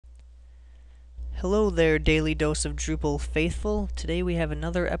Hello there, Daily Dose of Drupal faithful. Today we have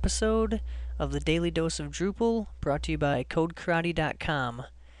another episode of the Daily Dose of Drupal, brought to you by CodeKarate.com.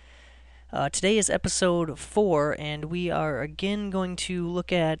 Today is episode 4, and we are again going to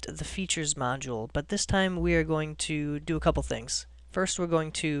look at the Features Module, but this time we are going to do a couple things. First, we're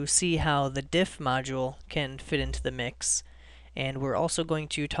going to see how the Diff module can fit into the mix, and we're also going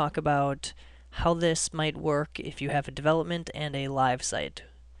to talk about how this might work if you have a development and a live site.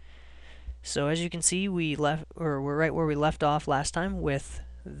 So as you can see, we're right where we left off last time with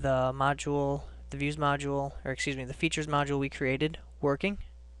the module, the views module, or excuse me, the features module we created working.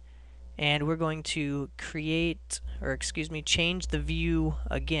 And we're going to change the view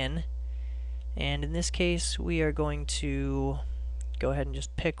again. And in this case, we are going to go ahead and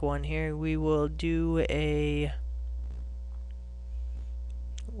just pick one here. We'll go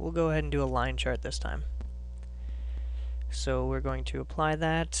ahead and do a line chart this time. So we're going to apply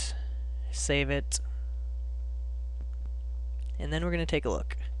that, save it, and then we're going to take a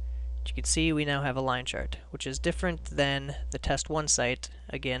look. As you can see, we now have a line chart, which is different than the test 1 site.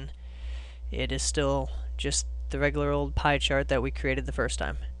 Again, it is still just the regular old pie chart that we created the first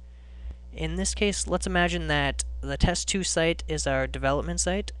time. In this case, let's imagine that the test 2 site is our development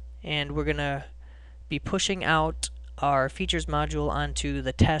site, and we're going to be pushing out our features module onto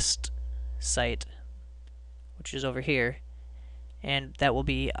the test site, which is over here, and that will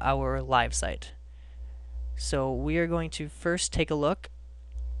be our live site. So we are going to first take a look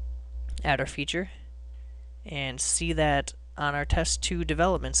at our feature and see that on our test 2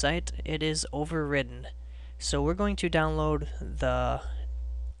 development site it is overridden. So we're going to download the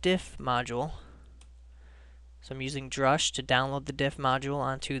Diff module. So I'm using Drush to download the Diff module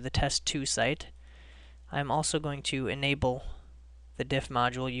onto the test 2 site. I'm also going to enable the Diff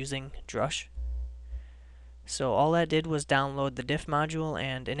module using Drush. So all that did was download the Diff module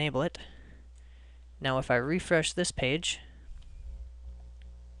and enable it. Now if I refresh this page,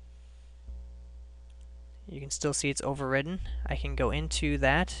 you can still see it's overridden. I can go into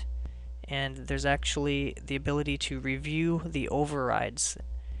that, and there's actually the ability to review the overrides.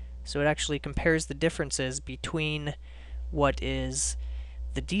 So it actually compares the differences between what is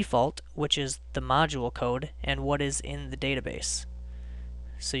the default, which is the module code, and what is in the database.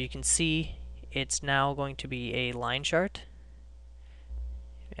 So you can see it's now going to be a line chart,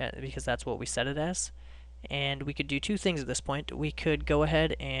 because that's what we set it as. And we could do two things at this point. We could go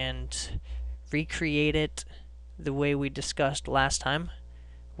ahead and recreate it the way we discussed last time,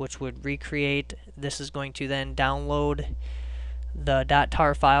 which would recreate, this is going to then download the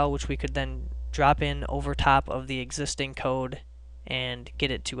 .tar file, which we could then drop in over top of the existing code and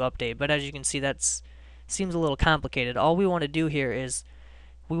get it to update. But as you can see, that seems a little complicated. All we want to do here is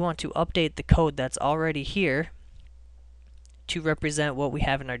we want to update the code that's already here to represent what we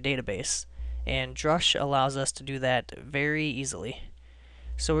have in our database, and Drush allows us to do that very easily.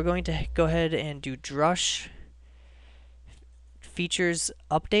 So we're going to go ahead and do Drush features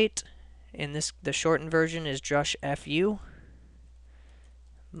update. In this, the shortened version is Drush FU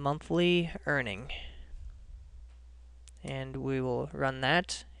monthly earning, and we will run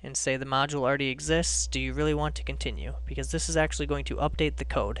that and say the module already exists. Do you really want to continue? Because this is actually going to update the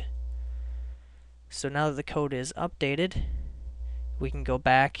code. So now that the code is updated, we can go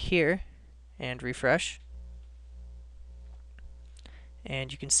back here and refresh,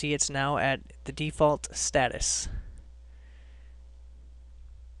 and you can see it's now at the default status.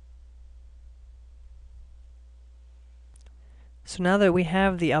 So now that we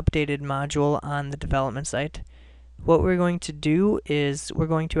have the updated module on the development site, what we're going to do is we're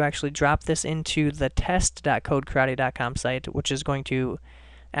going to actually drop this into the test.codekarate.com site, which is going to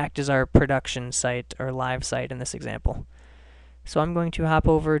act as our production site or live site in this example. So I'm going to hop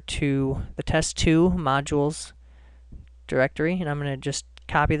over to the test 2 modules directory, and I'm going to just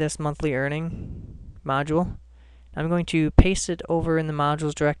copy this monthly earning module. I'm going to paste it over in the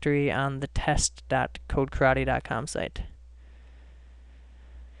modules directory on the test.codekarate.com site.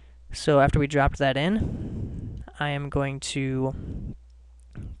 So after we dropped that in, I am going to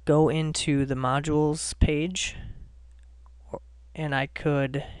go into the modules page, and I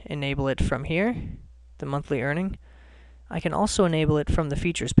could enable it from here, the monthly earning. I can also enable it from the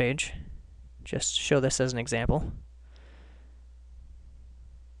features page, just show this as an example.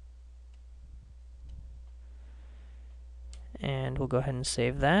 And we'll go ahead and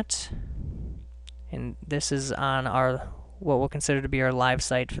save that. And this is on our what we'll consider to be our live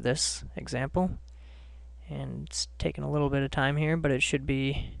site for this example. And it's taking a little bit of time here, but it should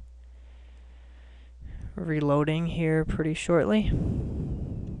be reloading here pretty shortly.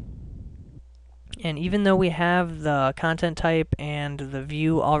 And even though we have the content type and the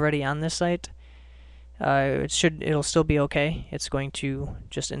view already on this site, it'll still be okay. It's going to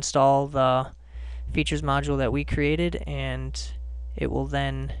just install the features module that we created, and it will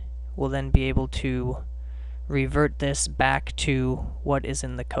then be able to revert this back to what is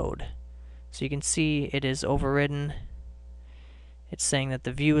in the code. So you can see it is overridden. It's saying that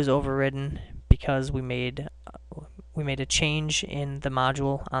the view is overridden because we made a change in the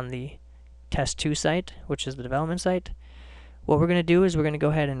module on the test2 site, which is the development site. What we're going to do is we're going to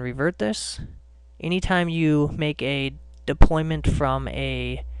go ahead and revert this. Anytime you make a deployment from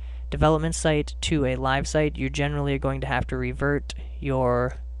a development site to a live site, you generally are going to have to revert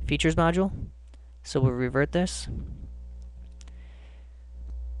your features module. So we'll revert this.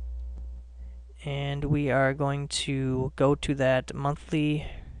 And we are going to go to that monthly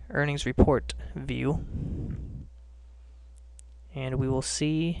earnings report view. And we will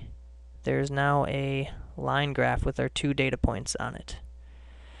see there's now a line graph with our 2 data points on it.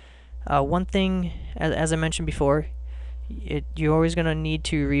 One thing, as I mentioned before, you're always going to need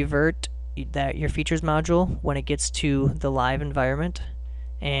to revert your features module when it gets to the live environment.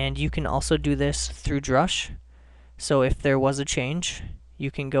 And you can also do this through Drush. So if there was a change, you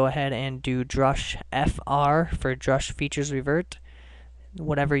can go ahead and do Drush FR for Drush Features Revert,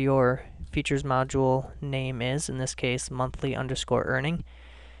 whatever your features module name is, in this case monthly_earning.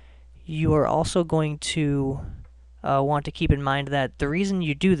 You are also going to want to keep in mind that the reason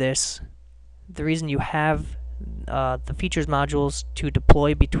you do this, the reason you have the features modules to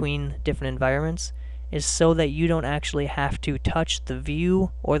deploy between different environments, is so that you don't actually have to touch the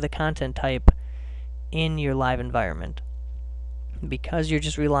view or the content type in your live environment. Because you're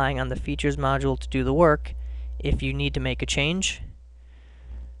just relying on the features module to do the work, if you need to make a change,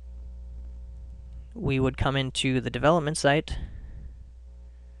 we would come into the development site,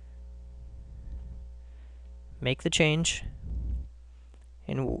 make the change,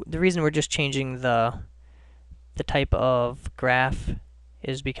 and the reason we're just changing the type of graph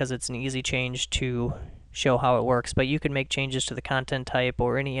is because it's an easy change to show how it works, but you can make changes to the content type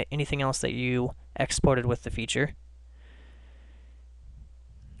or anything else that you exported with the feature.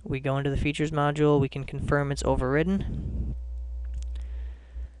 We go into the features module, we can confirm it's overridden.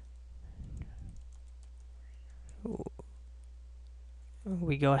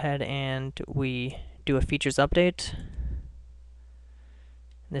 We go ahead and we do a features update.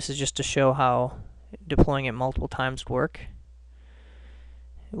 This is just to show how deploying it multiple times would work.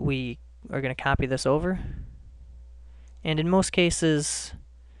 We are going to copy this over. And in most cases,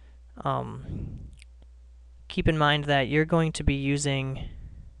 keep in mind that you're going to be using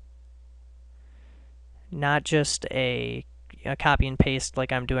not just a copy and paste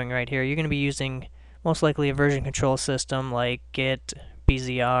like I'm doing right here. You're going to be using most likely a version control system like Git,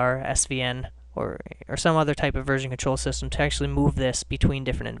 BZR, SVN, or some other type of version control system to actually move this between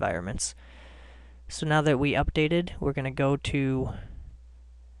different environments. So now that we updated, we're going to go to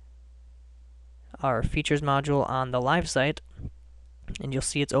our features module on the live site, and you'll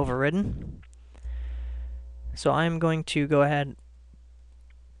see it's overridden. So I'm going to go ahead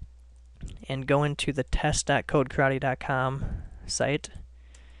and go into the test.codekarate.com site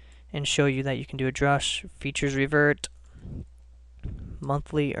and show you that you can do a Drush features revert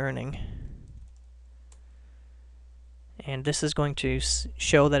monthly earning. And this is going to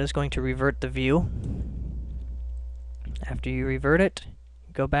show that it's going to revert the view. After you revert it,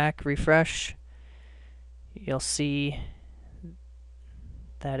 go back, refresh, you'll see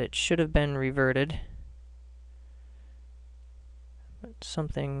that it should have been reverted, but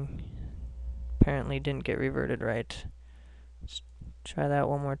something apparently didn't get reverted right. Let's try that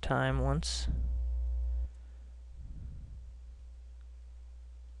one more time once.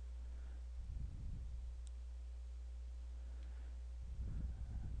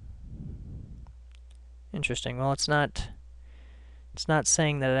 Interesting. Well, it's not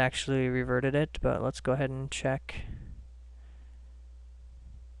saying that it actually reverted it, but let's go ahead and check.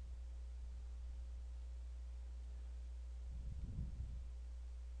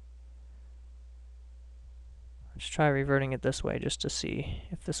 Let's try reverting it this way just to see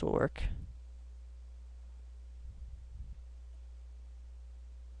if this will work.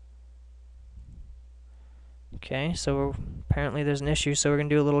 Okay, so apparently there's an issue, so we're going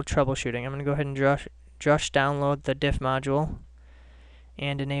to do a little troubleshooting. I'm going to go ahead and Drush download the Diff module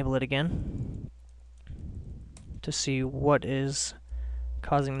and enable it again to see what is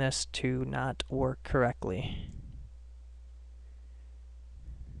causing this to not work correctly.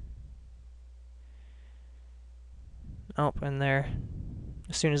 Oh, and there,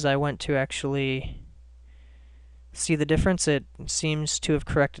 as soon as I went to actually see the difference, it seems to have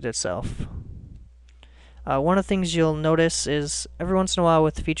corrected itself. One of the things you'll notice is every once in a while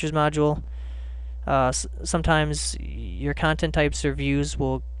with the features module, Sometimes your content types or views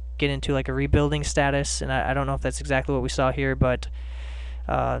will get into like a rebuilding status, and I don't know if that's exactly what we saw here, but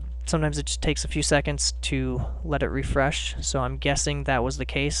sometimes it just takes a few seconds to let it refresh, so I'm guessing that was the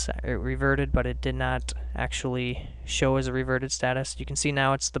case. It reverted, but it did not actually show as a reverted status. You can see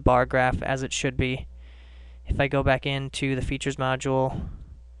now it's the bar graph as it should be. If I go back into the Features module,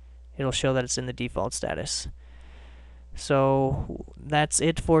 it'll show that it's in the default status. So that's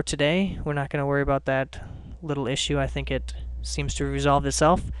it for today. We're not going to worry about that little issue. I think it seems to resolve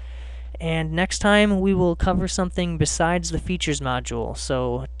itself. And next time we will cover something besides the Features module.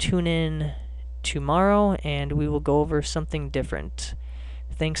 So tune in tomorrow and we will go over something different.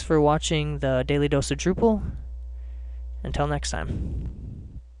 Thanks for watching the Daily Dose of Drupal. Until next time.